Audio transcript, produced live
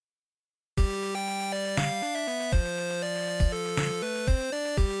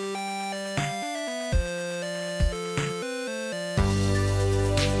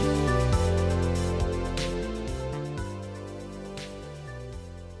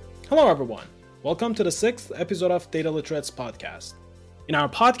Hello, everyone. Welcome to the 6th episode of Data Literates podcast. In our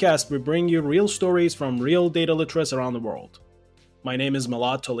podcast, we bring you real stories from real data literates around the world. My name is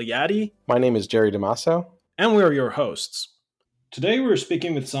Malad Toligati. My name is Jerry Damaso. And we are your hosts. Today, we're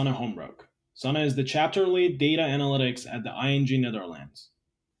speaking with Sanne Hombroek. Sanne is the chapter lead data analytics at the ING Netherlands.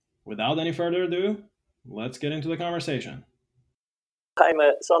 Without any further ado, let's get into the conversation. I'm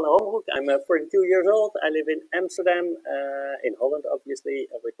Sanne Hombroek. I'm 42 years old. I live in Amsterdam, in Holland, obviously,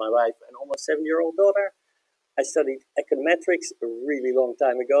 with my wife and almost 7-year-old daughter. I studied econometrics a really long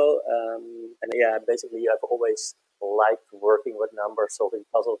time ago. Basically, I've always liked working with numbers, solving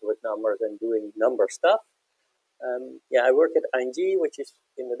puzzles with numbers, and doing number stuff. I work at ING, which is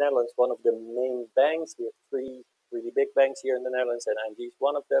in the Netherlands one of the main banks. We have 3 really big banks here in the Netherlands, and ING is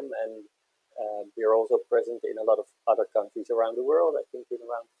one of them. And we are also present in a lot of other countries around the world. I think in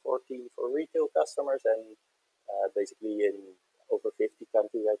around 14 for retail customers and basically in over 50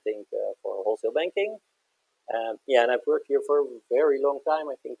 countries, I think, for wholesale banking. And I've worked here for a very long time,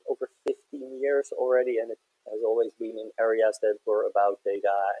 I think over 15 years already, and it has always been in areas that were about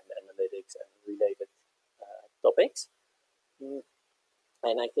data and analytics and related topics.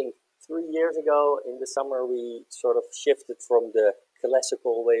 And I think 3 years ago in the summer, we sort of shifted from the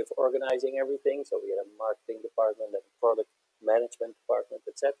classical way of organizing everything. So we had a marketing department and product management department,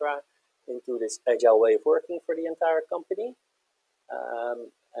 etc., into this agile way of working for the entire company.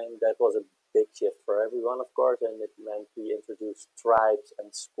 And that was a big shift for everyone, of course, and it meant we introduced tribes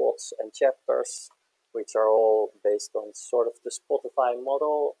and squads and chapters, which are all based on sort of the Spotify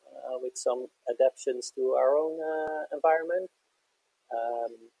model with some adaptations to our own environment.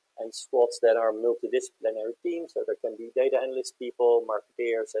 And squads that are multidisciplinary teams, so there can be data analyst people,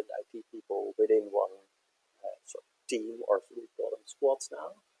 marketeers, and IT people within one sort of team, or we call them squads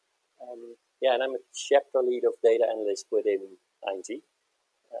now. And I'm a chapter lead of data analyst within ING,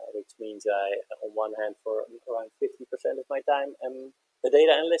 which means I, on one hand, for around 50% of my time, am a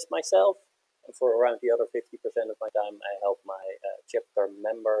data analyst myself, and for around the other 50% of my time, I help my chapter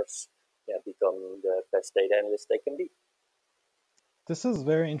members become the best data analysts they can be. This is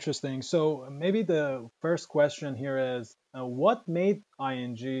very interesting. So maybe the first question here is, what made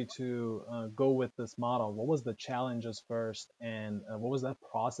ING to go with this model? What was the challenges first, and what was that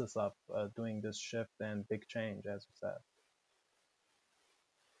process of doing this shift and big change, as you said?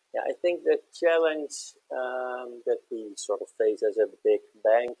 Yeah, I think the challenge that we sort of face as a big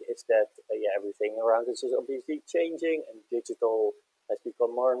bank is that everything around us is obviously changing, and digital has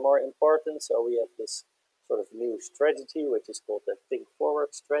become more and more important. So we have this sort of new strategy, which is called the Think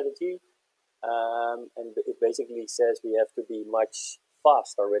Forward strategy. And it basically says we have to be much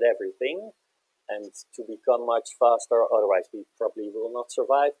faster with everything, and to become much faster, otherwise we probably will not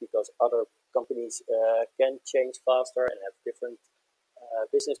survive, because other companies can change faster and have different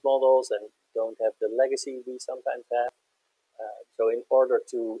business models and don't have the legacy we sometimes have. So in order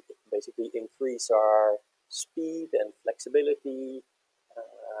to basically increase our speed and flexibility,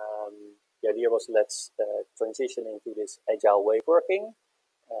 the idea was let's transition into this agile way of working,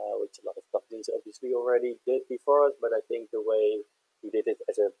 which a lot of companies obviously already did before us, but I think the way we did it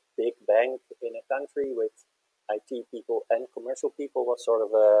as a big bank in a country with IT people and commercial people was sort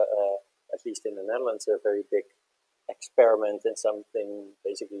of at least in the Netherlands, a very big experiment and something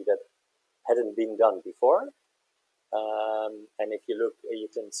basically that hadn't been done before. And if you look, you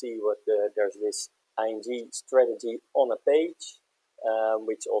can see there's this ING strategy on a page,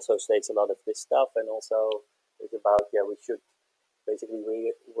 which also states a lot of this stuff, and also is about,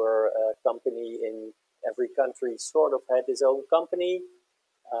 we were a company in every country sort of had its own company.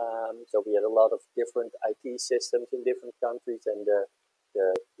 So we had a lot of different IT systems in different countries, and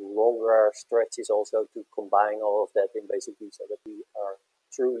the longer stretch is also to combine all of that in basically so that we are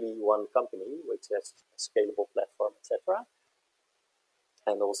truly one company, which has a scalable platform, etc.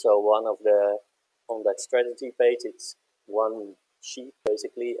 And also on that strategy page, it's one sheet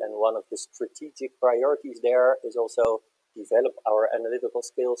basically, and one of the strategic priorities there is also develop our analytical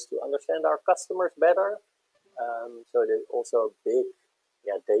skills to understand our customers better. So there's also a big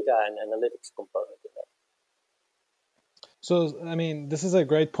data and analytics component in that. So, I mean, this is a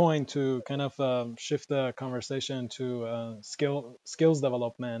great point to kind of shift the conversation to skills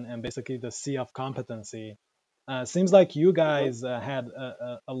development and basically the C of competency. Seems like you guys had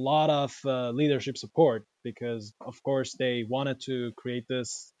a lot of leadership support, because, of course, they wanted to create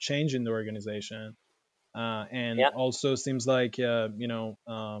this change in the organization. And also seems like,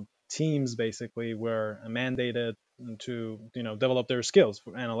 teams basically were mandated to, develop their skills,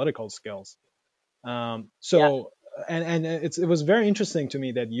 analytical skills. And it was very interesting to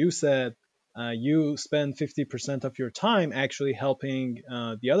me that you said you spend 50% of your time actually helping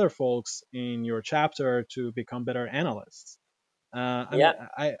the other folks in your chapter to become better analysts. I Yeah.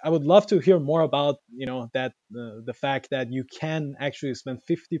 mean, I would love to hear more about that the fact that you can actually spend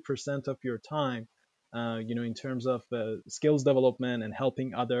 50% of your time, in terms of skills development and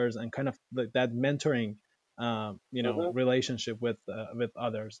helping others and kind of that mentoring, Hmm. relationship with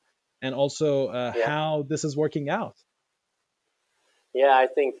others, and also Yeah. how this is working out. Yeah, I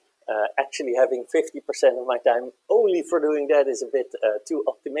think actually having 50% of my time only for doing that is a bit too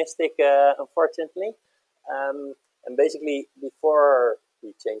optimistic, unfortunately. And basically, before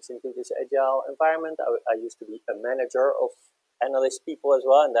we changed into this agile environment, I used to be a manager of analyst people as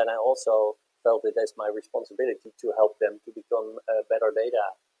well. And then I also felt it as my responsibility to help them to become better data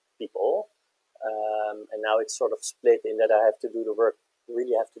people. And now it's sort of split in that I have to do the work,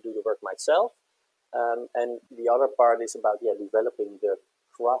 really have to do the work myself. And the other part is about developing the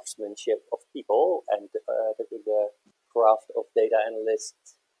craftsmanship of people and the craft of data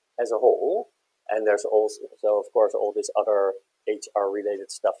analysts as a whole. And there's also, so of course, all this other HR related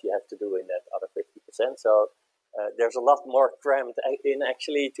stuff you have to do in that other 50%. So there's a lot more crammed in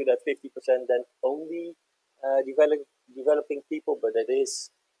actually to that 50% than only developing people, but it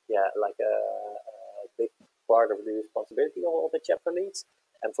is like a big part of the responsibility of all the chapter leads.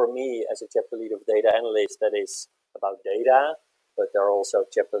 And for me, as a chapter lead of data analyst, that is about data, but there are also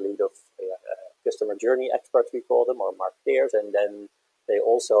chapter lead of customer journey experts, we call them, or marketeers, and then they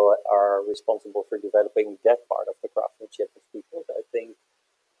also are responsible for developing that part of the craftsmanship of people. So I think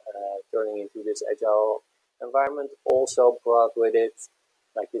turning into this agile environment also brought with it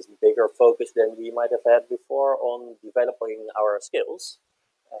like this bigger focus than we might have had before on developing our skills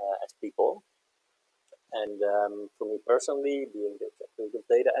as people. And for me personally, being the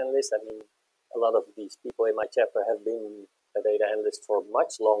data analyst, I mean, a lot of these people in my chapter have been a data analyst for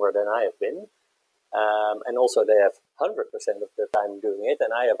much longer than I have been. And also they have 100% of the time doing it,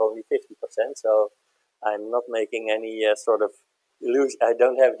 and I have only 50%. So I'm not making any sort of illusion. I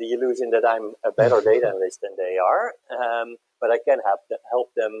don't have the illusion that I'm a better data analyst than they are. But I can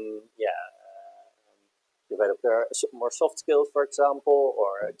help them, develop their more soft skills, for example,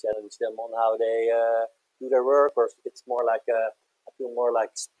 or challenge them on how they do their work. Or it's more like I feel more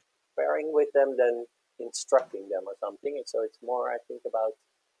like sparring with them than instructing them or something. And so it's more, I think, about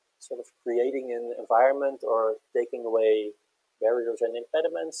sort of creating an environment or taking away barriers and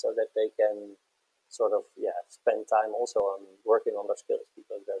impediments so that they can sort of spend time also on working on their skills,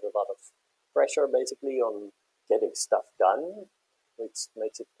 because there's a lot of pressure basically on getting stuff done, which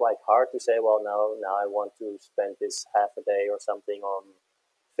makes it quite hard to say, well, now I want to spend this half a day or something on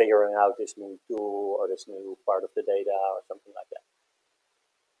figuring out this new tool or this new part of the data or something like that.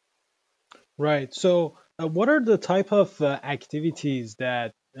 Right. So, what are the type of activities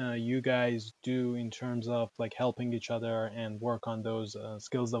that you guys do in terms of like helping each other and work on those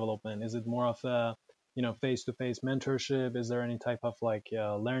skills development? Is it more of a face-to-face mentorship? Is there any type of like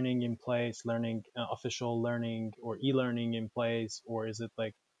learning in place, learning official learning or e-learning in place, or is it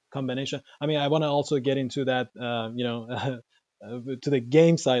like combination? I mean, I want to also get into that, to the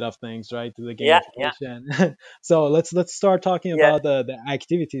game side of things, right? To the Yeah, yeah, gamification. So let's start talking yeah, about the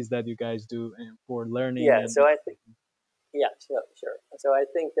activities that you guys do for learning yeah. and So I think, yeah, sure, sure. So I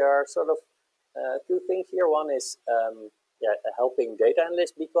think there are sort of two things here. One is helping data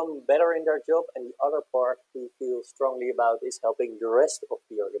analysts become better in their job, and the other part we feel strongly about is helping the rest of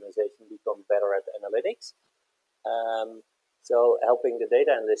the organization become better at analytics. Um, so helping the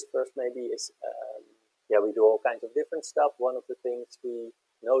data analyst first maybe is we do all kinds of different stuff. One of the things we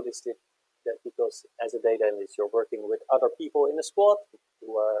noticed it that because as a data analyst you're working with other people in the squad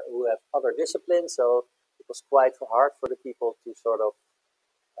who have other disciplines, so it was quite hard for the people to sort of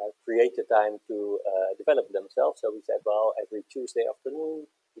create the time to develop themselves. So we said, well, every Tuesday afternoon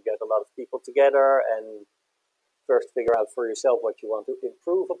you get a lot of people together and first figure out for yourself what you want to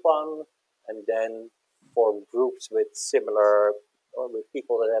improve upon, and then form groups with similar or with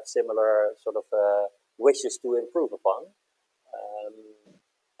people that have similar sort of wishes to improve upon. Um,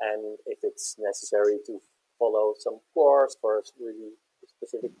 and if it's necessary to follow some course for a really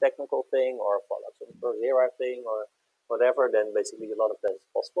specific technical thing or follow some Coursera thing or whatever, then basically a lot of that is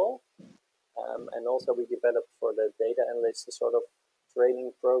possible. And also we developed for the data analysts a sort of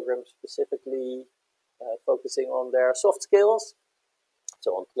training program specifically focusing on their soft skills.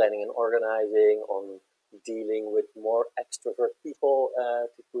 So on planning and organizing, on dealing with more extrovert people,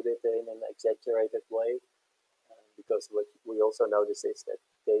 to put it in an exaggerated way. Because what we also notice is that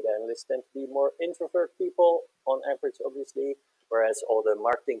data analysts tend to be more introvert people on average, obviously, whereas all the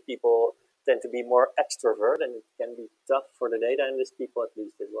marketing people tend to be more extrovert, and it can be tough for the data analyst people, at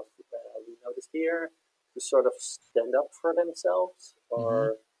least it was we scientist here, to sort of stand up for themselves, Mm-hmm.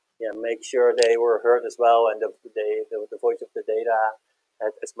 or make sure they were heard as well, and the voice of the data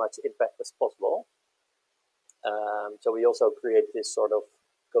had as much impact as possible. So we also created this sort of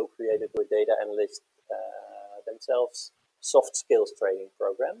co-created with data analysts themselves soft skills training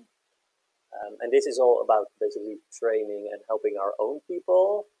program. And this is all about basically training and helping our own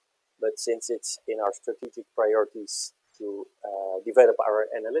people. But since it's in our strategic priorities to develop our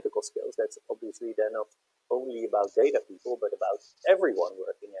analytical skills, that's obviously then not only about data people, but about everyone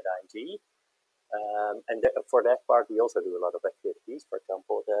working at ING. And for that part, we also do a lot of activities. For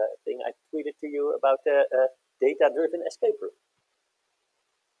example, the thing I tweeted to you about the data-driven escape room.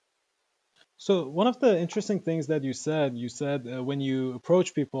 So one of the interesting things that you said when you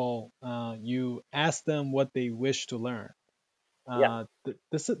approach people, you ask them what they wish to learn. Yeah,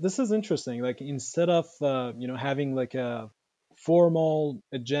 This is interesting. Like instead of having like a formal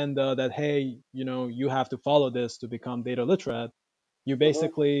agenda that hey you have to follow this to become data literate, you hmm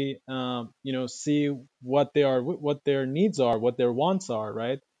basically see what their needs are, what their wants are,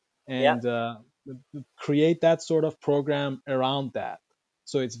 right? yeah, And create that sort of program around that.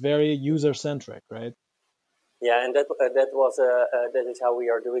 So it's very user centric, right? yeah, and that is how we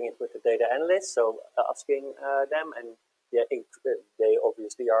are doing it with the data analysts. So asking them, and they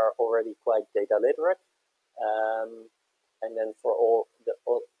obviously are already quite data literate. Um, and then for all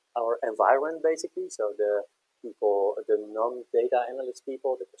our environment, basically, so the people, the non-data analyst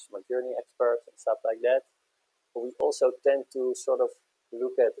people, the customer journey experts and stuff like that, we also tend to sort of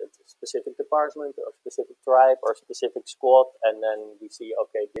look at a specific department or specific tribe or specific squad, and then we see,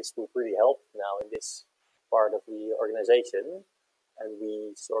 okay, this would really help now in this part of the organization, and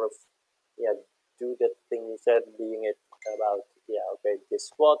we sort of do that thing you said, being it about okay, this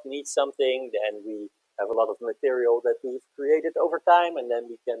squad needs something, then we have a lot of material that we've created over time, and then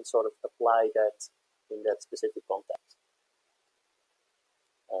we can sort of apply that in that specific context.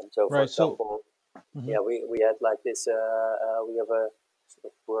 So, for Right. So example, mhm. we had like this. We have a sort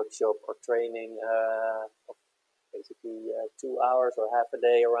of workshop or training of basically 2 hours or half a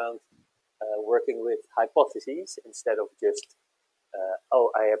day around working with hypotheses instead of just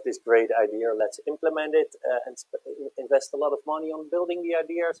oh, I have this great idea, let's implement it and invest a lot of money on building the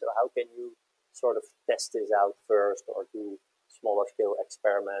idea. So how can you sort of test this out first or do smaller scale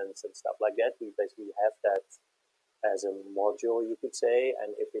experiments and stuff like that? We basically have that as a module, you could say,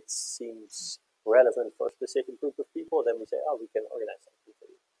 and if it seems relevant for a specific group of people, then we say, oh, we can organize something for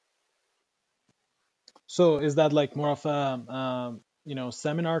you. So is that like more of a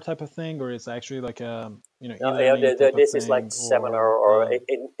seminar type of thing, or is it actually like a e-learning type of This is like thing, seminar or or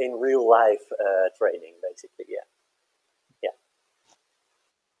in real life training, basically. Yeah, yeah,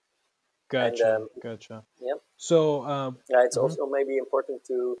 and gotcha, gotcha. yeah. So Yeah, it's mhm. also maybe important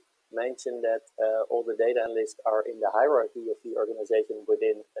to mention that all the data analysts are in the hierarchy of the organization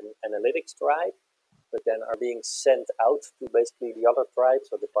within an analytics tribe, but then are being sent out to basically the other tribes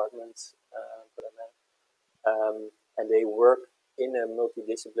or departments for that matter. And they work in a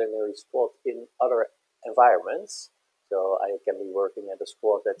multidisciplinary squad in other environments. So I can be working at a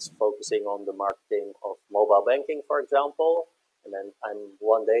squad that's focusing on the marketing of mobile banking, for example, and then I'm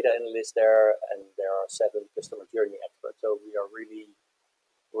one data analyst there, and there are 7 customer journey experts. So we are really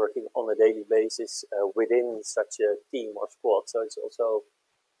working on a daily basis within such a team or squad. So it's also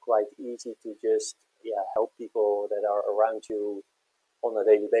quite easy to just help people that are around you on a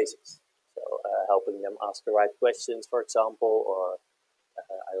daily basis. So helping them ask the right questions, for example, or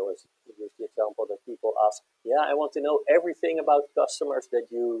I always use the example that people ask, I want to know everything about customers that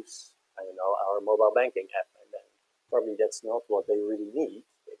use, I don't know, our mobile banking app. And then probably that's not what they really need.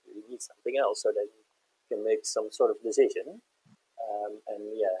 They really need something else so they can make some sort of decision. And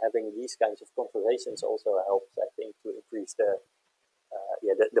having these kinds of conversations also helps, I think, to increase the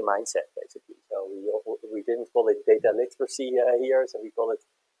mindset, basically. So we didn't call it data literacy here, so we call it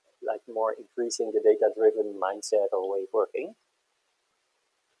like more increasing the data-driven mindset or way of working.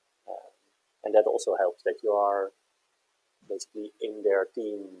 And that also helps that you are basically in their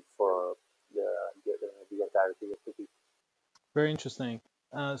team for the entirety of the week. Very interesting.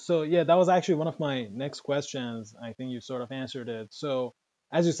 So yeah, that was actually one of my next questions. I think you sort of answered it. So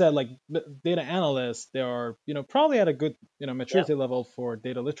as you said, like data analysts, they are probably at a good Yeah. maturity level for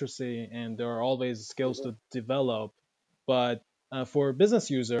data literacy, and there are always skills Mm-hmm. to develop. But for business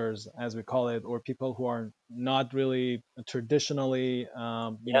users, as we call it, or people who are not really traditionally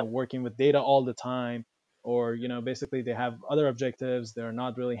Yeah. working with data all the time, or basically they have other objectives, they're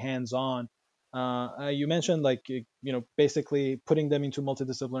not really hands on. You mentioned like basically putting them into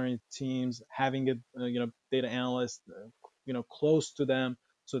multidisciplinary teams, having a data analyst close to them,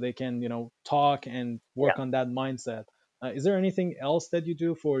 so they can talk and work Yeah. on that mindset. Is there anything else that you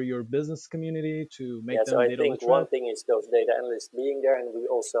do for your business community to Yeah, make so them I data think one literate? thing is those data analysts being there, and we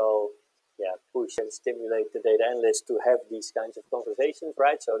also push and stimulate the data analysts to have these kinds of conversations,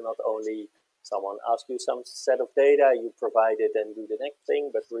 right? So not only someone asks you some set of data, you provide it and do the next thing,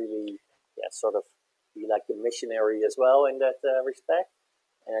 but really sort of be like the missionary as well in that respect.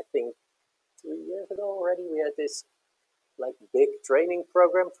 And I think 3 years ago already we had this like big training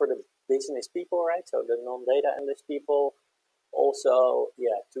program for the business people, right? So the non-data analyst people also,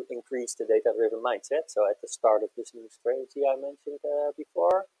 to increase the data-driven mindset. So at the start of this new strategy I mentioned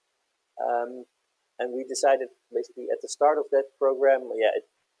before, um, and we decided basically at the start of that program,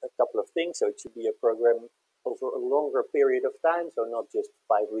 a couple of things. So it should be a program over a longer period of time, so not just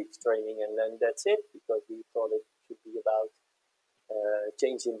 5 weeks training and then that's it, because we thought it should be about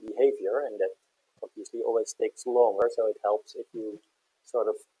change in behavior, and that obviously always takes longer. So it helps if you sort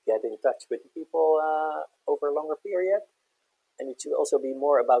of get in touch with the people over a longer period. And it should also be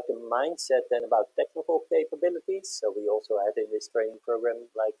more about the mindset than about technical capabilities. So we also had in this training program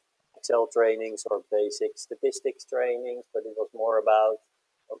like Excel trainings or basic statistics trainings, but it was more about,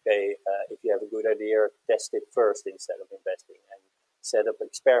 okay, if you have a good idea, test it first instead of investing, and set up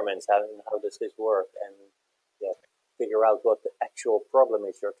experiments. How does this work? And figure out what the actual problem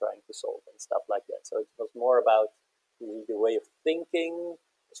is you're trying to solve and stuff like that. So it was more about really the way of thinking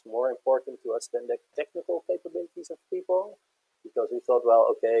was more important to us than the technical capabilities of people, because we thought, well,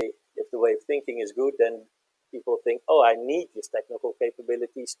 okay, if the way of thinking is good, then people think, oh, I need these technical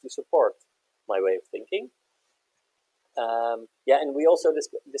capabilities to support my way of thinking. And we also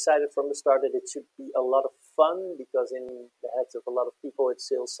decided from the start that it should be a lot of fun, because in the heads of a lot of people, it's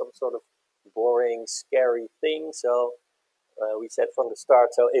still some sort of boring, scary thing. So we said from the start,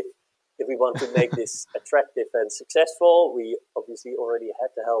 so if we want to make this attractive and successful, we obviously already had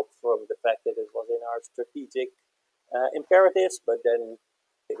the help from the fact that it was in our strategic imperatives, but then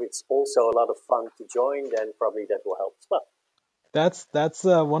if it's also a lot of fun to join, then probably that will help as well. That's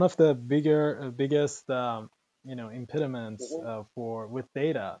one of the biggest impediments Mm-hmm. for with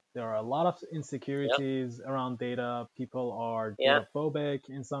data. There are a lot of Yeah, insecurities around data. People are yeah, data phobic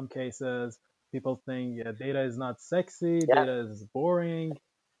in some cases. People think data is not sexy, yeah. data is boring,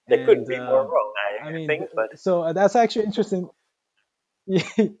 They couldn't and be more wrong, I I mean, think, but so that's actually interesting.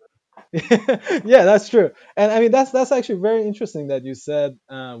 Yeah, that's true. And I mean, that's actually very interesting that you said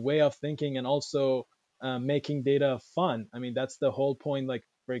way of thinking and also making data fun. I mean, that's the whole point. Like,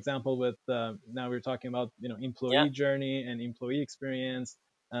 for example, with now we're talking about yeah, employee journey and employee experience.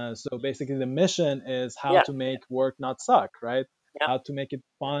 So basically, the mission is how yeah, to make work not suck, right? yeah, How to make it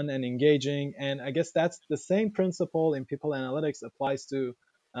fun and engaging. And I guess that's the same principle in people analytics applies to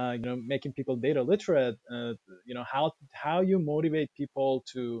making people data literate. How you motivate people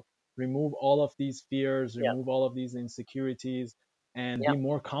to remove all of these fears, yeah, remove all of these insecurities, and yeah, be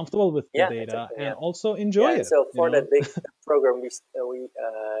more comfortable with the yeah, data exactly, and yeah. also enjoy Yeah, and it, so for that big program, we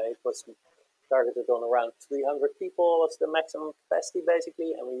it was targeted on around 300 people was the maximum capacity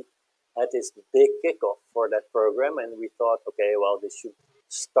basically, and we had this big kickoff for that program, and we thought, okay, well, this should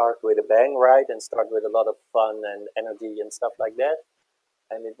start with a bang, right, and start with a lot of fun and energy and stuff like that.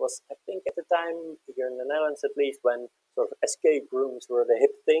 And it was, I think, at the time here in the Netherlands at least, when sort of escape rooms were the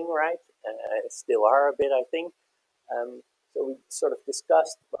hip thing, right? Still are a bit, I think. Um, so we sort of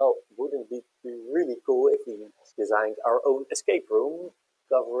discussed, well, wouldn't it be really cool if we designed our own escape room,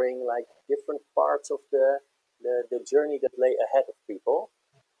 covering like different parts of the journey that lay ahead of people.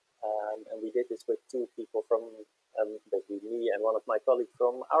 And we did this with two people from, basically me and one of my colleagues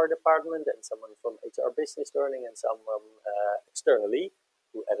from our department, and someone from HR Business Learning, and someone externally,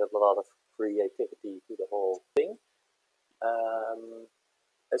 who added a lot of creativity to the whole thing.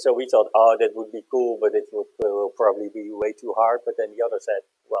 And so we thought, oh, that would be cool, but it will probably be way too hard. But then the other said,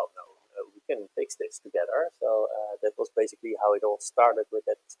 well, no, we can fix this together. So that was basically how it all started with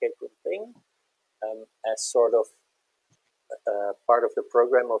that escape room thing, as sort of part of the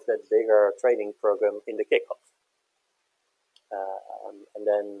program of that bigger training program in the kickoff. And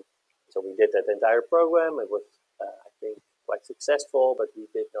then, so we did that entire program. It was, I think, quite successful, but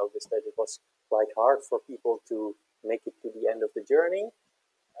we did notice that it was quite hard for people to make it to the end of the journey.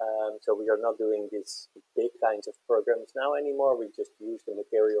 So we are not doing these big kinds of programs now anymore. We just use the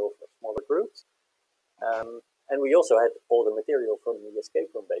material for smaller groups. And we also had all the material from the escape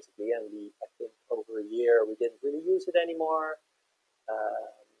room, basically. And I think over a year, we didn't really use it anymore.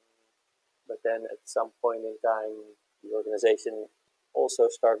 But then at some point in time, the organization also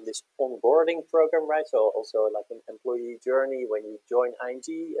started this onboarding program, right? So also like an employee journey when you join ING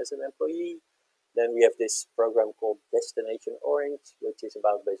as an employee. Then we have this program called Destination Orange, which is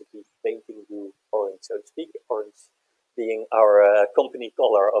about basically painting you orange, so to speak. Orange being our company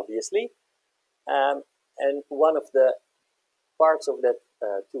color, obviously. And one of the parts of that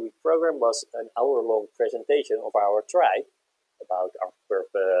 2-week program was an hour-long presentation of our tribe about our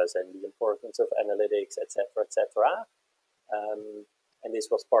purpose and the importance of analytics, etc., etc. And this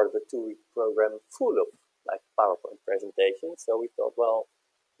was part of a 2-week program full of like PowerPoint presentations. So we thought, well,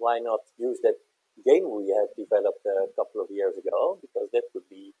 why not use that game we had developed a couple of years ago, because that would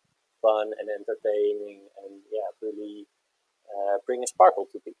be fun and entertaining and really bring a sparkle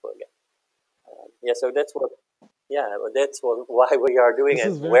to people again. So that's why we are doing This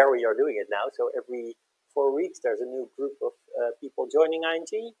it, is very where we are doing it now. So every 4 weeks, there's a new group of people joining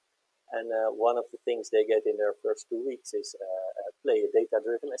ING, and one of the things they get in their first 2 weeks is play a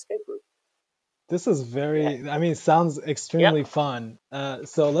data-driven escape room. This is Yeah, very, I mean, it sounds yeah, extremely fun.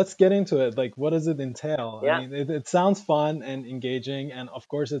 So let's get into it. Like, what does it entail? I yeah, mean, it sounds fun and engaging. And of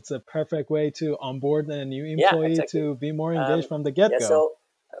course, it's a perfect way to onboard a new yeah, employee exactly. to be more engaged Um, from the get-go. so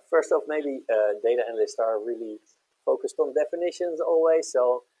first off, maybe data analysts are really focused on definitions always.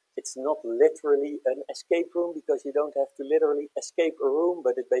 So it's not literally an escape room, because you don't have to literally escape a room,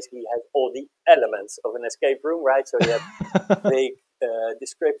 but it basically has all the elements of an escape room, right? So you have vague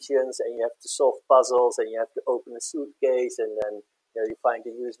descriptions, and you have to solve puzzles, and you have to open a suitcase, and then you find a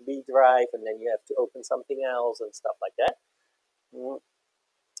USB drive, and then you have to open something else and stuff like that. Mm.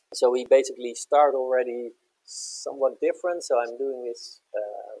 So we basically start already somewhat different. So I'm doing this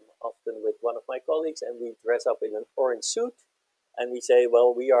often with one of my colleagues, and we dress up in an orange suit, and we say,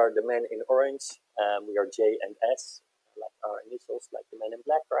 well, we are the men in orange. We are J and S, like our initials, like the men in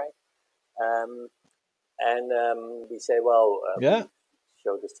black, right? Um, and we say, well, Yeah. we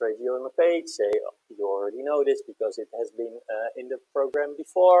show the strategy on the page, say, oh, you already know this because it has been in the program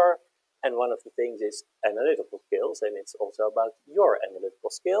before. And one of the things is analytical skills, and it's also about your analytical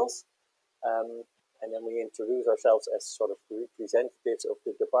skills. Um, and then we introduce ourselves as sort of representatives of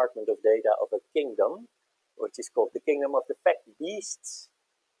the Department of Data of a kingdom, which is called the Kingdom of the Fact Beasts.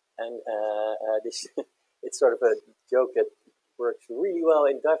 And this it's sort of a joke that works really well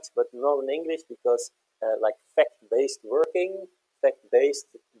in Dutch, but not in English, because like fact-based working, fact-based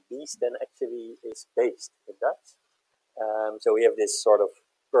beast then actually is based in Dutch. So we have this sort of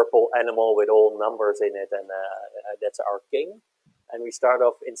purple animal with all numbers in it, and that's our king. And we start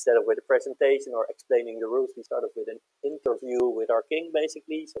off, instead of with a presentation or explaining the rules, we start off with an interview with our king,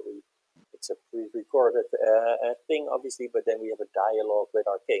 basically. So it's a pre-recorded thing, obviously, but then we have a dialogue with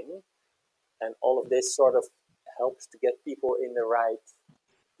our king. And all of this sort of helps to get people in the right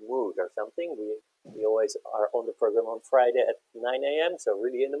mood or something. We always are on the program on Friday at 9 a.m. So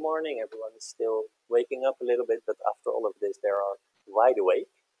really in the morning, everyone is still waking up a little bit, but after all of this, they are wide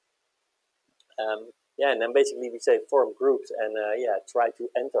awake. And then basically we say form groups and try to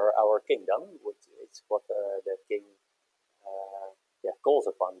enter our kingdom, which is what the king calls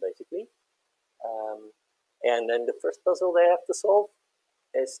upon, basically. And then the first puzzle they have to solve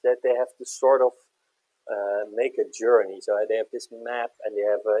is that they have to sort of make a journey. So they have this map, and they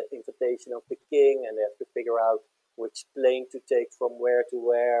have an invitation of the king, and they have to figure out which plane to take from where to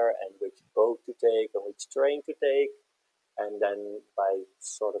where, and which boat to take, and which train to take. And then by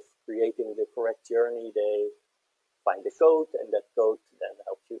sort of creating the correct journey, they find a code, and that code then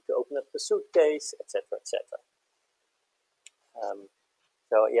helps you to open up the suitcase, etc., etc.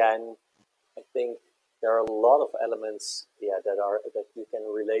 And I think there are a lot of elements that you can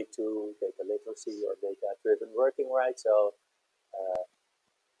relate to data literacy or data-driven working, right? So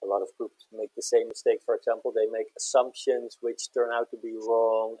a lot of groups make the same mistake. For example, they make assumptions which turn out to be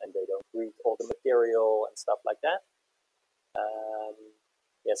wrong, and they don't read all the material and stuff like that.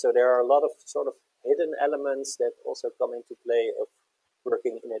 So there are a lot of sort of hidden elements that also come into play of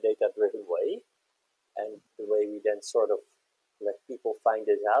working in a data-driven way. And the way we then sort of let people find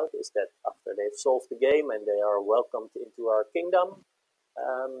this out is that after they've solved the game and they are welcomed into our kingdom,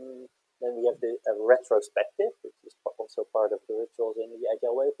 then we have a retrospective, which is also part of the rituals in the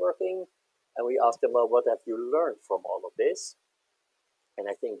Agile way of working. And we ask them, well, what have you learned from all of this? And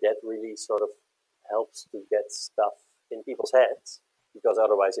I think that really sort of helps to get stuff in people's heads, because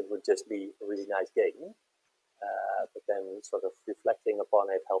otherwise it would just be a really nice game. But then sort of reflecting upon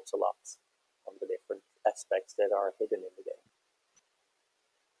it helps a lot on the different aspects that are hidden in the game.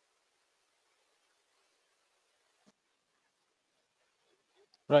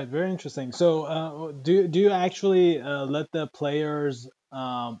 Right, very interesting. So, do you actually let the players,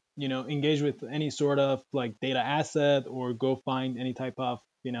 engage with any sort of like data asset, or go find any type of,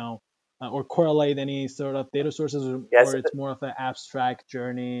 or correlate any sort of data sources, Yes, or it's more of an abstract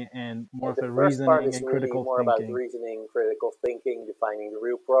journey and more of the a first part reasoning is and really critical more about thinking? reasoning, critical thinking, defining the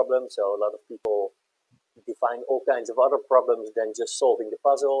real problem. So a lot of people define all kinds of other problems than just solving the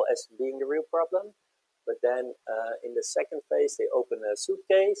puzzle as being the real problem. But then in the second phase, they open a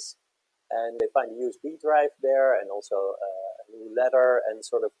suitcase and they find a USB drive there and also a new letter and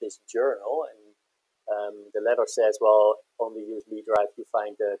sort of this journal. And the letter says, well, on the USB drive, you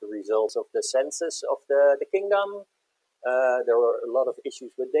find the results of the census of the kingdom. There were a lot of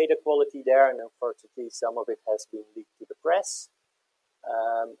issues with data quality there, and unfortunately, some of it has been leaked to the press.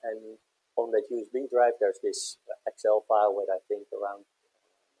 And on that USB drive, there's this Excel file with, I think, around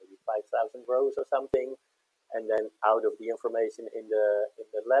maybe 5,000 rows or something. And then out of the information in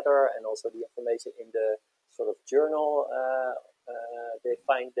the letter and also the information in the sort of journal they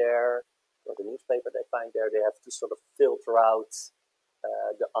find there, or the newspaper they find there, they have to sort of filter out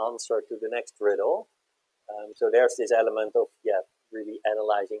the answer to the next riddle. So there's this element of, really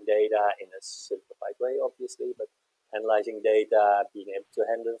analyzing data in a simplified way, obviously, but analyzing data, being able to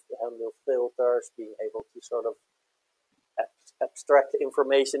handle filters, being able to sort of abstract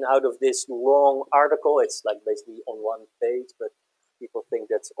information out of this long article. It's like basically on one page, but people think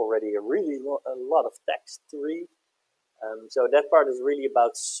that's already a lot of text to read. So that part is really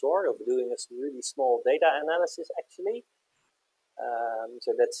about sort of doing a really small data analysis, actually.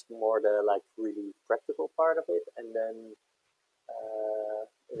 So that's more the like really practical part of it. And then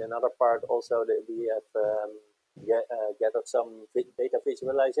in another part also that we have gathered some data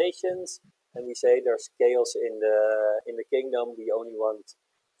visualizations, and we say there's chaos in the kingdom. We only want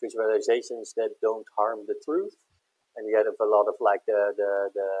visualizations that don't harm the truth, and we have a lot of like the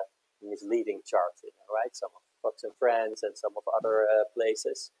misleading charts in there, right? Some of Fox and Friends and some of other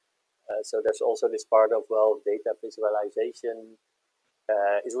places. So there's also this part of, well, data visualization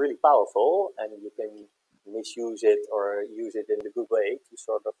is really powerful, and you can misuse it or use it in a good way to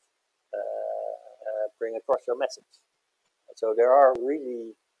sort of bring across your message. So there are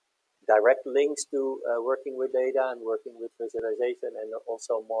really direct links to working with data and working with visualization, and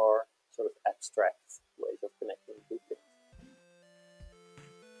also more sort of abstract ways of connecting two things.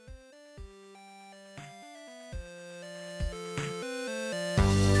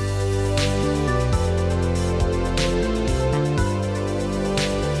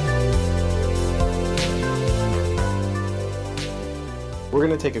 We're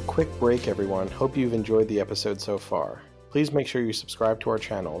going to take a quick break, everyone. Hope you've enjoyed the episode so far. Please make sure you subscribe to our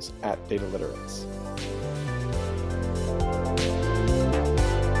channels at Data Literates.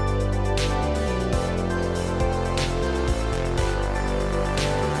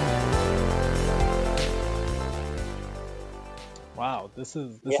 Wow, this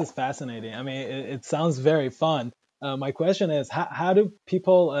is fascinating. I mean, it sounds very fun. My question is, how do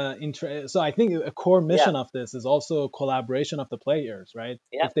people So I think a core mission of this is also collaboration of the players, right?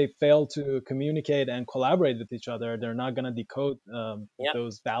 Yeah. If they fail to communicate and collaborate with each other, they're not going to decode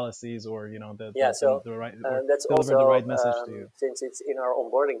those fallacies, or the right, or that's deliver also the right message to you. since it's in our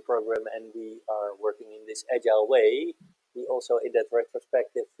onboarding program and we are working in this agile way, we also in that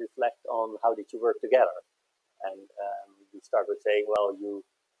retrospective reflect on how did you work together, and we start with saying, well, you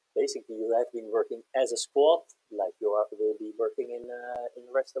have been working as a squad, like you will be working in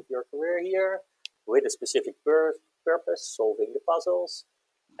the rest of your career here, with a specific purpose, solving the puzzles.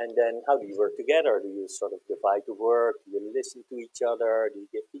 And then how do you work together? Do you sort of divide the work? Do you listen to each other? Do you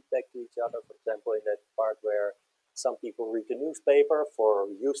give feedback to each other? For example, in that part where some people read the newspaper for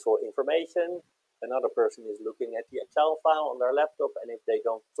useful information, another person is looking at the Excel file on their laptop, and if they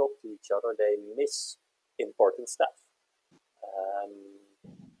don't talk to each other, they miss important stuff.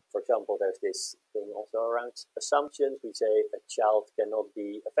 For example, there's this thing also around assumptions. We say a child cannot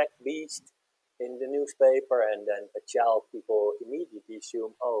be a fact beast in the newspaper, and then a child, people immediately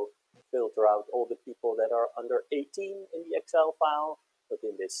assume, filter out all the people that are under 18 in the Excel file. But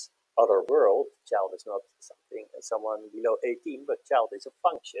in this other world, child is not someone below 18, but child is a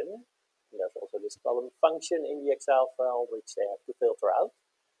function. And there's also this column function in the Excel file, which they have to filter out.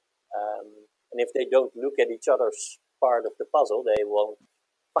 And if they don't look at each other's part of the puzzle, they won't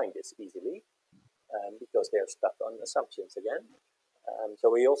find this easily, because they're stuck on assumptions again.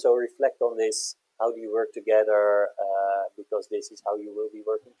 So we also reflect on this. How do you work together? Because this is how you will be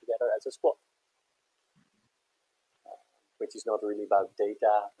working together as a squad, which is not really about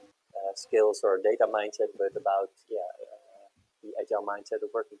data skills or data mindset, but about the agile mindset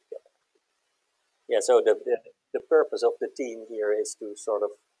of working together. So the purpose of the team here is to sort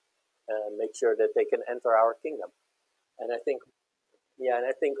of make sure that they can enter our kingdom. And I think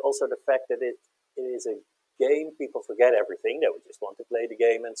also the fact that it is a game, people forget everything. They would just want to play the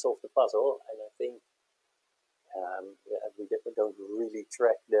game and solve the puzzle. And I think we don't really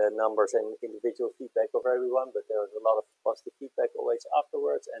track the numbers and individual feedback of everyone, but there's a lot of positive feedback always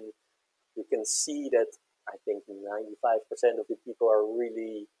afterwards. And you can see that I think 95% of the people are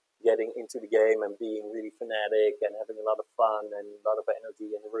really getting into the game and being really fanatic and having a lot of fun and a lot of energy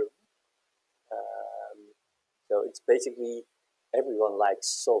in the room. So it's basically everyone likes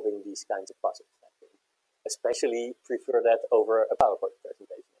solving these kinds of puzzles, I think. Especially prefer that over a PowerPoint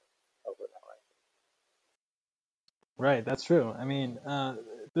presentation over an hour. Right, that's true. I mean,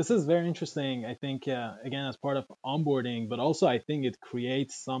 this is very interesting. I think, again, as part of onboarding, but also I think it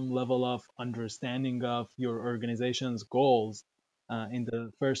creates some level of understanding of your organization's goals in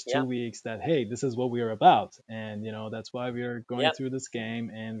the first Yeah, 2 weeks. That hey, this is what we are about, and that's why we are going yeah, through this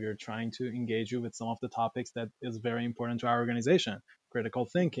game, and we're trying to engage you with some of the topics that is very important to our organization: critical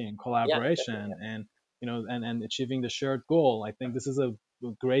thinking, yeah, definitely. collaboration, and and achieving the shared goal. I think this is a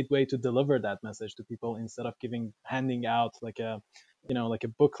great way to deliver that message to people instead of handing out like a like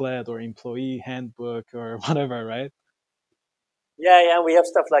a booklet or employee handbook or whatever, right? Yeah, we have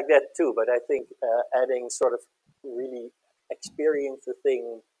stuff like that too. But I think adding sort of really experience the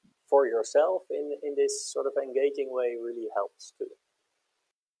thing for yourself in this sort of engaging way really helps too.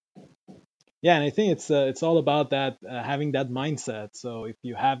 Yeah, and I think it's all about that, having that mindset. So if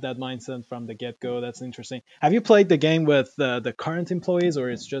you have that mindset from the get-go, that's interesting. Have you played the game with the current employees, or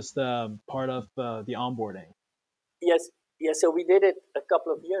it's just part of the onboarding? Yes, yes. So we did it a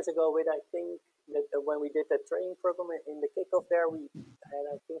couple of years ago with, I think that when we did that training program in the kickoff there, we had,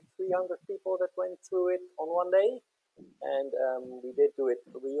 I think, 300 people that went through it on one day. And we did do it.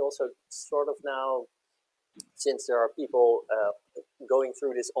 We also sort of now, since there are people going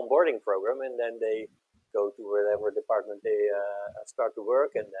through this onboarding program and then they go to whatever department they start to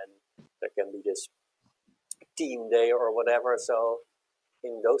work, and then there can be this team day or whatever. So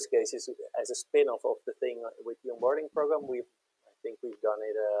in those cases, as a spin-off of the thing with the onboarding program, I think we've done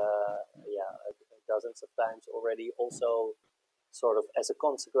it, dozens of times already. Also, sort of as a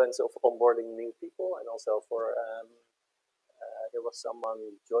consequence of onboarding new people, and also for there was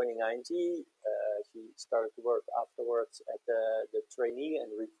someone joining ING. She started to work afterwards at the trainee and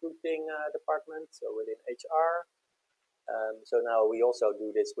recruiting department, so within HR. So now we also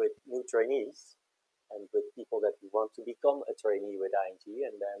do this with new trainees and with people that want to become a trainee with ING.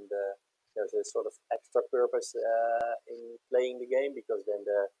 And then there's a sort of extra purpose in playing the game, because then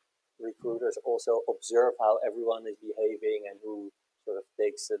the recruiters also observe how everyone is behaving and who sort of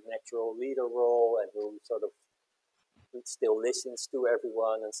takes a natural leader role and who sort of still listens to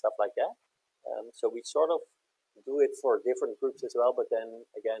everyone and stuff like that. So we sort of do it for different groups as well, but then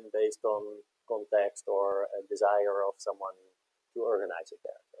again based on context or a desire of someone to organize it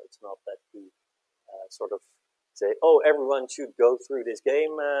there. So it's not that we sort of say, oh, everyone should go through this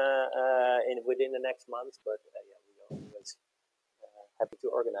game within the next month, but we're always happy to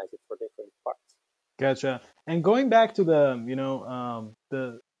organize it for different parts. Gotcha. And going back to the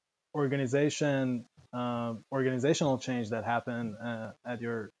organizational change that happened at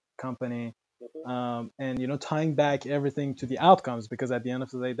your company, Mm-hmm. and tying back everything to the outcomes, because at the end of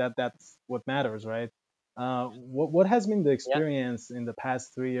the day, that's what matters, right? What has been the Yeah. experience in the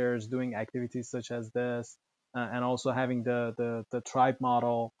past 3 years doing activities such as this, and also having the tribe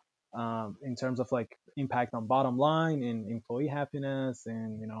model, in terms of like impact on bottom line, in employee happiness,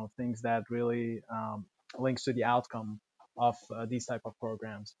 and things that really links to the outcome of these type of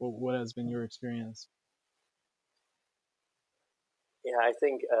programs? What has been your experience? Yeah, I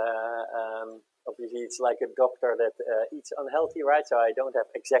think obviously it's like a doctor that eats unhealthy, right? So I don't have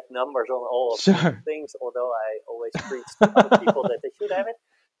exact numbers on all of these Sure. things, although I always preach to other people that they should have it.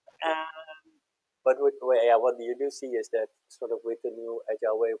 But what you do see is that sort of with the new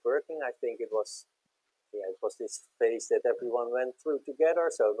agile way of working, I think it was this phase that everyone went through together.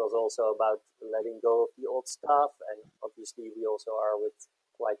 So it was also about letting go of the old stuff, and obviously we also are with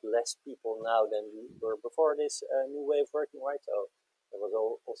quite less people now than we were before this new way of working, right? So there was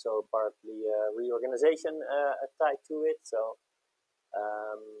also partly reorganization tied to it. So,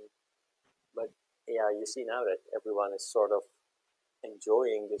 but you see now that everyone is sort of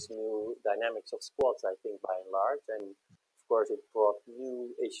enjoying this new dynamics of squads, I think, by and large. And of course, it brought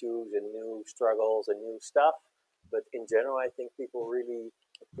new issues and new struggles and new stuff. But in general, I think people really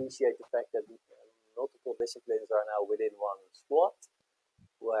appreciate the fact that multiple disciplines are now within one squad,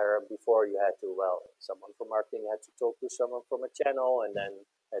 where before you had to, someone from marketing had to talk to someone from a channel and then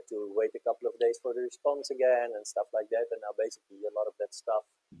had to wait a couple of days for the response again and stuff like that. And now basically a lot of that stuff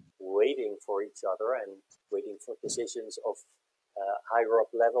waiting for each other and waiting for decisions of higher up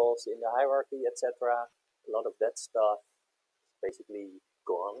levels in the hierarchy, etc., a lot of that stuff is basically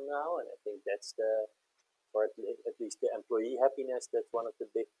gone now, and I think that's for at least the employee happiness, that's one of the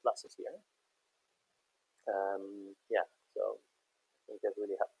big pluses here. Yeah, so I think that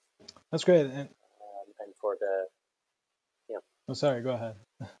really helps. That's great. And for the Oh, sorry, go ahead.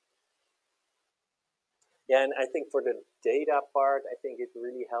 Yeah, and I think for the data part, I think it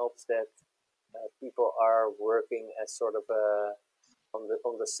really helps that people are working as sort of on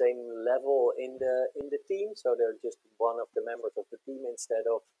the same level in the team. So they're just one of the members of the team instead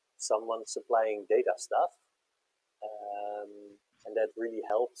of someone supplying data stuff, and that really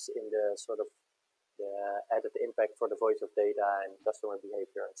helps in the sort of the added impact for the voice of data and customer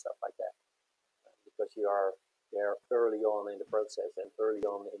behavior and stuff like that, because you are there early on in the process and early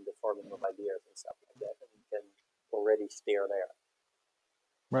on in the forming of ideas and stuff like that, and you can already steer there.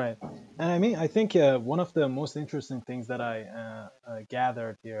 Right. And I think one of the most interesting things that I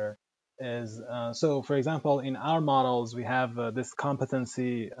gathered here is so, for example, in our models, we have this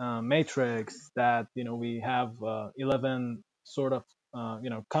competency matrix that, we have 11 sort of,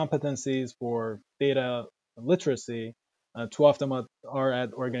 competencies for data literacy. Two of them are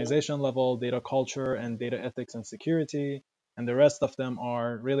at organization level, data culture and data ethics and security. And the rest of them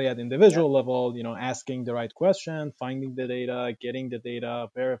are really at Yeah, individual level, asking the right question, finding the data, getting the data,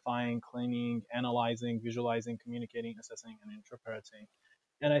 verifying, cleaning, analyzing, visualizing, communicating, assessing, and interpreting.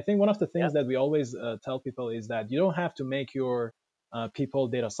 And I think one of the yeah, things that we always tell people is that you don't have to make your people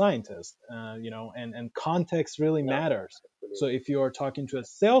data scientists, and context really no, matters. absolutely. So if you're talking to a Yeah,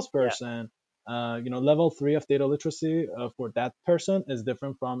 salesperson, level 3 of data literacy for that person is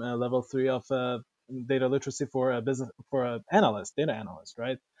different from a level 3 of data literacy for a business, for a analyst, data analyst,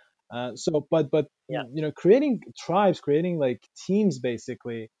 right? But yeah, creating tribes, creating like teams,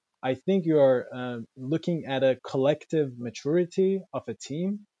 basically, I think you are looking at a collective maturity of a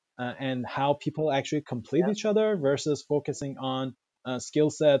team, and how people actually complete yeah, each other versus focusing on skill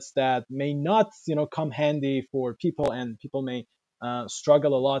sets that may not, come handy for people, and people may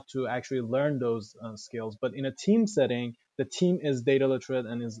struggle a lot to actually learn those skills. But in a team setting, the team is data literate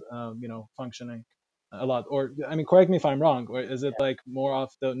and is, functioning a lot. Or, correct me if I'm wrong. Or is it yeah. like more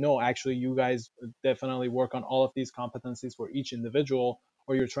of the no? Actually, you guys definitely work on all of these competencies for each individual,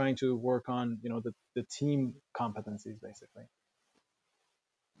 or you're trying to work on, the team competencies, basically.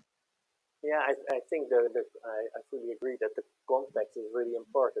 Yeah, I think I fully agree that the context is really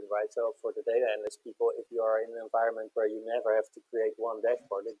important, right? So for the data analyst people, if you are in an environment where you never have to create one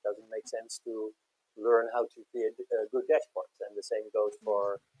dashboard, it doesn't make sense to learn how to create good dashboards. And the same goes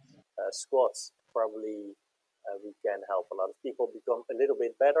for squads. Probably we can help a lot of people become a little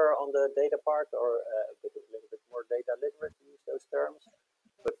bit better on the data part, or a little bit more data literate, to use those terms.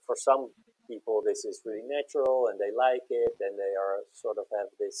 But for some people, this is really natural and they like it, and they are sort of have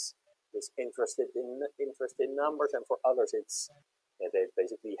this interest in numbers. And for others, it's they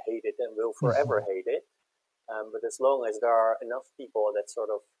basically hate it and will forever hate it. But as long as there are enough people that sort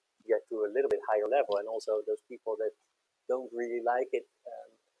of get to a little bit higher level, and also those people that don't really like it,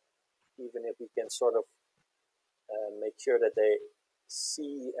 even if we can sort of make sure that they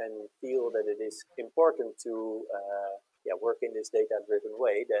see and feel that it is important to work in this data-driven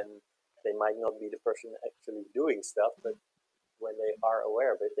way, then they might not be the person actually doing stuff, but when they are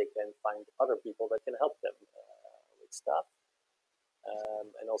aware of it, they can find other people that can help them with stuff.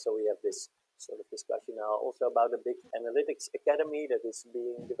 And also we have this sort of discussion now also about a big analytics academy that is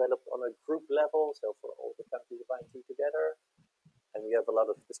being developed on a group level, so for all the countries of IT together. And we have a lot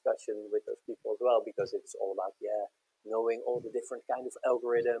of discussion with those people as well, because it's all about knowing all the different kind of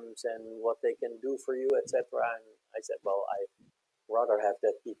algorithms and what they can do for you, etc. And I said, well, I rather have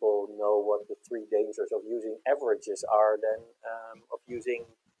that people know what the three dangers of using averages are than of using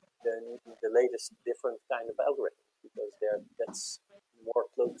the latest different kind of algorithms, because that's more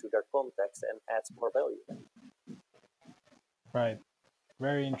close to their context and adds more value. Right.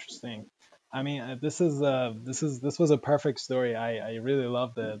 Very interesting. This was a perfect story. I really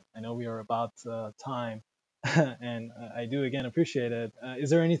loved it. I know we are about time, and I do again appreciate it. Is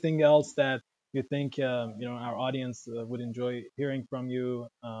there anything else that you think, our audience would enjoy hearing from you,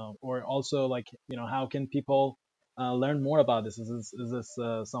 or also, like, how can people learn more about this? Is this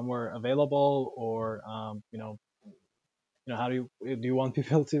somewhere available, or, how do you want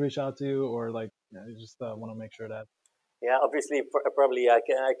people to reach out to you, or like, you just want to make sure that. Yeah, obviously, probably I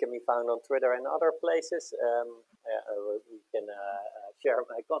can be found on Twitter and other places. We can share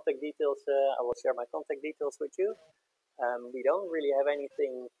my contact details. I will share my contact details with you. We don't really have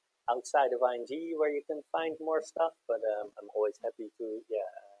anything outside of ING where you can find more stuff, but I'm always happy to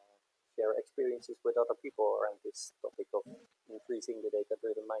share experiences with other people around this topic of increasing the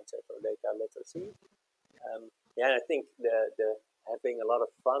data-driven mindset or data literacy. Yeah, I think the having a lot of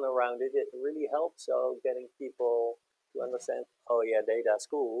fun around it, it really helps. So getting people to understand, oh yeah, data is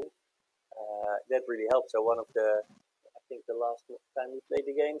cool. That really helps. So one of I think the last time we played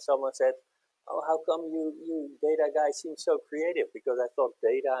the game, someone said, "Oh, how come you data guys seem so creative?" Because I thought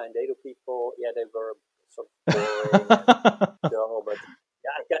data and data people, yeah, they were sort of boring and dull. But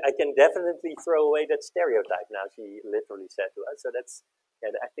yeah, I can definitely throw away that stereotype now. She literally said to us. So that's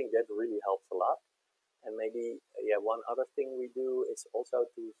yeah, I think that really helps a lot. And maybe yeah, one other thing we do is also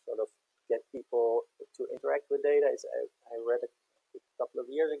to sort of get people to interact with data. Is I read a couple of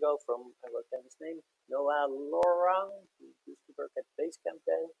years ago from I wrote down his name, Noah Lorang, who used to work at Basecamp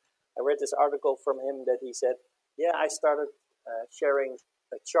then. I read this article from him that he said, yeah, I started sharing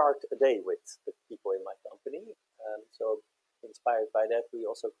a chart a day with the people in my company. So inspired by that, we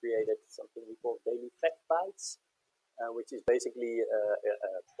also created something we call daily fact bites, which is basically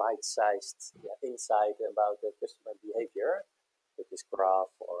a bite-sized insight about the customer behavior with this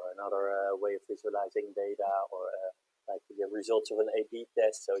graph or another way of visualizing data or like the results of an A/B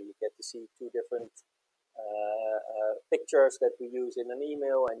test. So you get to see two different pictures that we use in an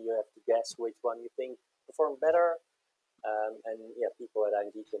email, and you have to guess which one you think performed better. And yeah, people at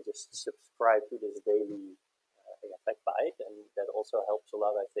ING can just subscribe to this daily fact bite, and that also helps a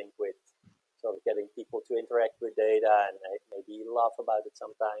lot, I think, with sort of getting people to interact with data and maybe laugh about it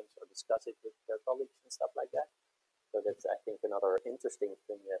sometimes or discuss it with their colleagues and stuff like that. So that's, I think, another interesting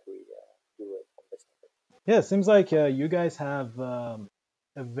thing that we do on this topic. Yeah, it seems like you guys have a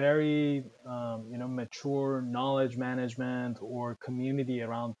very mature knowledge management or community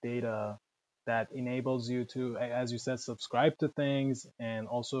around data that enables you to, as you said, subscribe to things and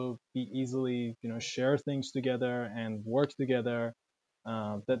also be easily share things together and work together.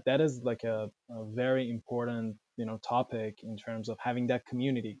 That is like a very important topic in terms of having that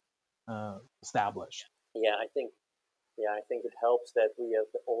community established. Yeah, I think it helps that we have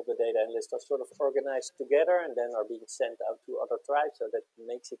all the data analysts are sort of organized together and then are being sent out to other tribes, so that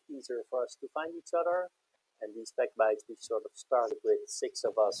makes it easier for us to find each other. And these fact bites, we sort of started with 6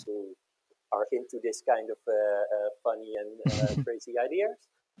 of us who are into this kind of funny and crazy ideas.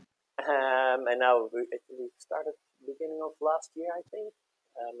 And now we started beginning of last year, I think,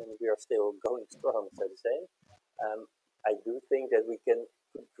 and we are still going strong, so to say. I do think that we can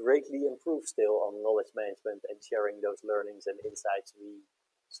greatly improve still on knowledge management and sharing those learnings and insights we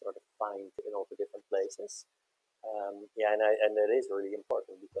sort of find in all the different places. Yeah, and that is really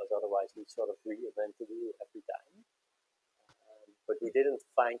important because otherwise we sort of reinvent the wheel every time. But we didn't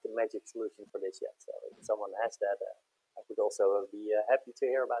find the magic solution for this yet. So if someone has that, I would also be happy to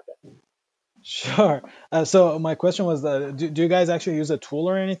hear about that. Sure. So my question was, do you guys actually use a tool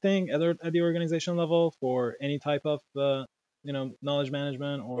or anything at the organization level for any type of knowledge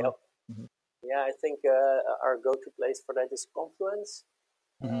management or? Yep. Yeah, I think our go-to place for that is Confluence,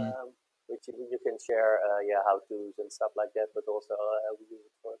 Mm-hmm. which you can share yeah, how-tos and stuff like that, but also we use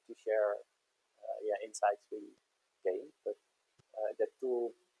it to share yeah, insights we gain. But that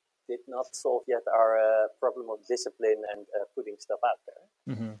tool did not solve yet our problem of discipline and putting stuff out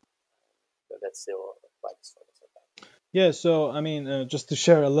there. Mm-hmm. So that's still quite a struggle sometimes. Yeah, so I mean, just to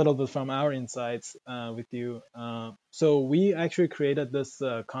share a little bit from our insights with you. So we actually created this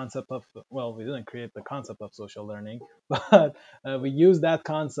concept of, well, we didn't create the concept of social learning, but we use that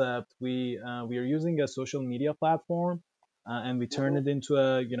concept. We are using a social media platform, and we turn it into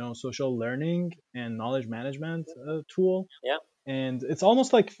a social learning and knowledge management tool. Yeah. And it's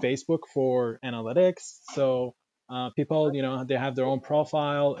almost like Facebook for analytics. So people, they have their own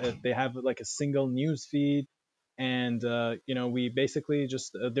profile. They have like a single news feed, and we basically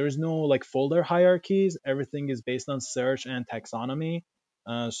just there's no like folder hierarchies. Everything is based on search and taxonomy.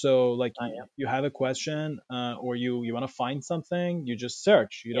 So like Yeah. you have a question or you want to find something, you just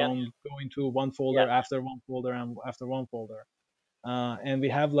search. You Yeah. don't go into one Yeah. folder after one folder and after one folder. And we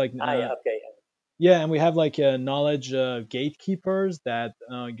have like Yeah. Okay. yeah, and we have like knowledge gatekeepers that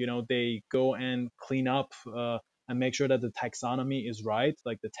they go and clean up and make sure that the taxonomy is right,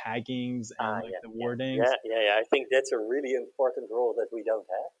 like the taggings and like Yeah. the Yeah. wordings. Yeah. I think that's a really important role that we don't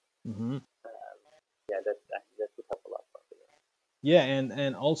have. Hmm. Yeah, that would help a lot. Yeah,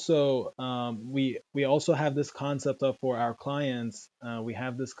 and also we also have this concept of, for our clients, we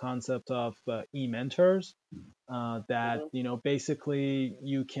have this concept of e-mentors, that basically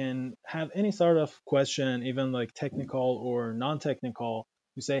you can have any sort of question, even like technical or non-technical.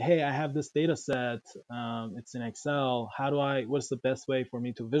 You say, hey, I have this data set, it's in Excel. What's the best way for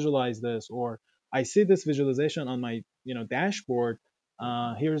me to visualize this? Or I see this visualization on my dashboard.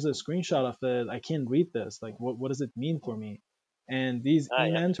 Here's a screenshot of it. I can't read this. Like, what does it mean for me? And these Yeah.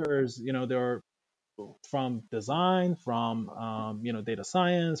 e-mentors, they're from design, from data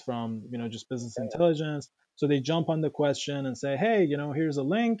science, from just business intelligence. So they jump on the question and say, hey, here's a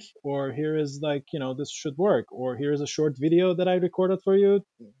link, or here is this should work, or here's a short video that I recorded for you.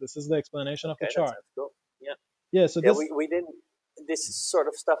 This is the explanation of the Okay, that chart. sounds cool. Yeah. Yeah. So Yeah, this. we didn't. This sort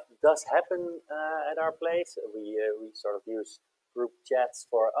of stuff does happen at our place. We sort of use group chats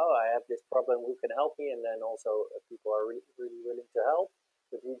for, oh, I have this problem, who can help me? And then also people are really, really willing to help,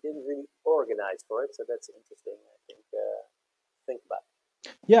 but we didn't really organize for it. So that's interesting, I think about.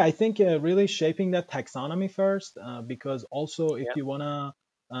 Yeah, I think really shaping that taxonomy first, because also if Yeah, you want to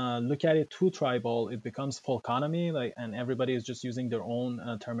look at it too tribal, it becomes folkonomy, and everybody is just using their own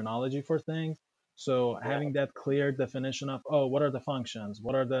terminology for things. So yeah, having that clear definition of, oh, what are the functions,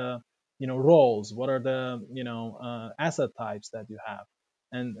 what are the roles, what are the asset types that you have,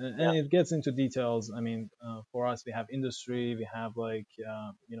 and yeah, it gets into details. I mean, for us, we have industry, we have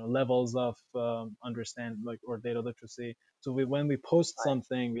levels of understand or data literacy. So when we post right.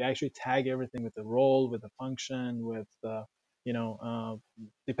 something, we actually tag everything with the role, with the function, with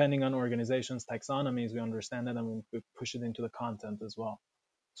depending on organizations' taxonomies, we understand that, and we push it into the content as well.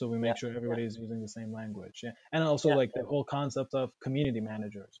 So we Yeah, make sure yeah, everybody is using the same language. Yeah, and also yeah, like the whole concept of community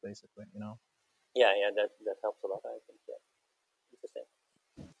managers, basically. yeah. That helps a lot, I think. Yeah, interesting.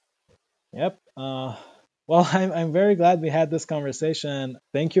 Yep. Well, I'm very glad we had this conversation.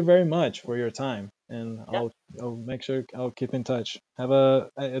 Thank you very much for your time, and Yeah, I'll make sure I'll keep in touch.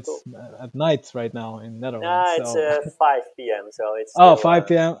 It's cool. at night right now in Netherlands, It's so 5 p.m., so it's oh, still 5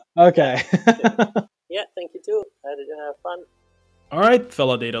 p.m. yeah. Okay. Yeah, thank you too. I had fun. All right,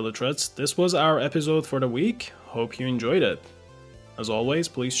 fellow data literates, this was our episode for the week. Hope you enjoyed it. As always,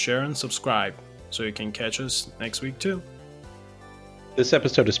 please share and subscribe so you can catch us next week too. This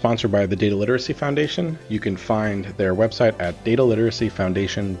episode is sponsored by the Data Literacy Foundation. You can find their website at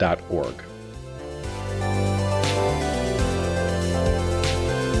dataliteracyfoundation.org.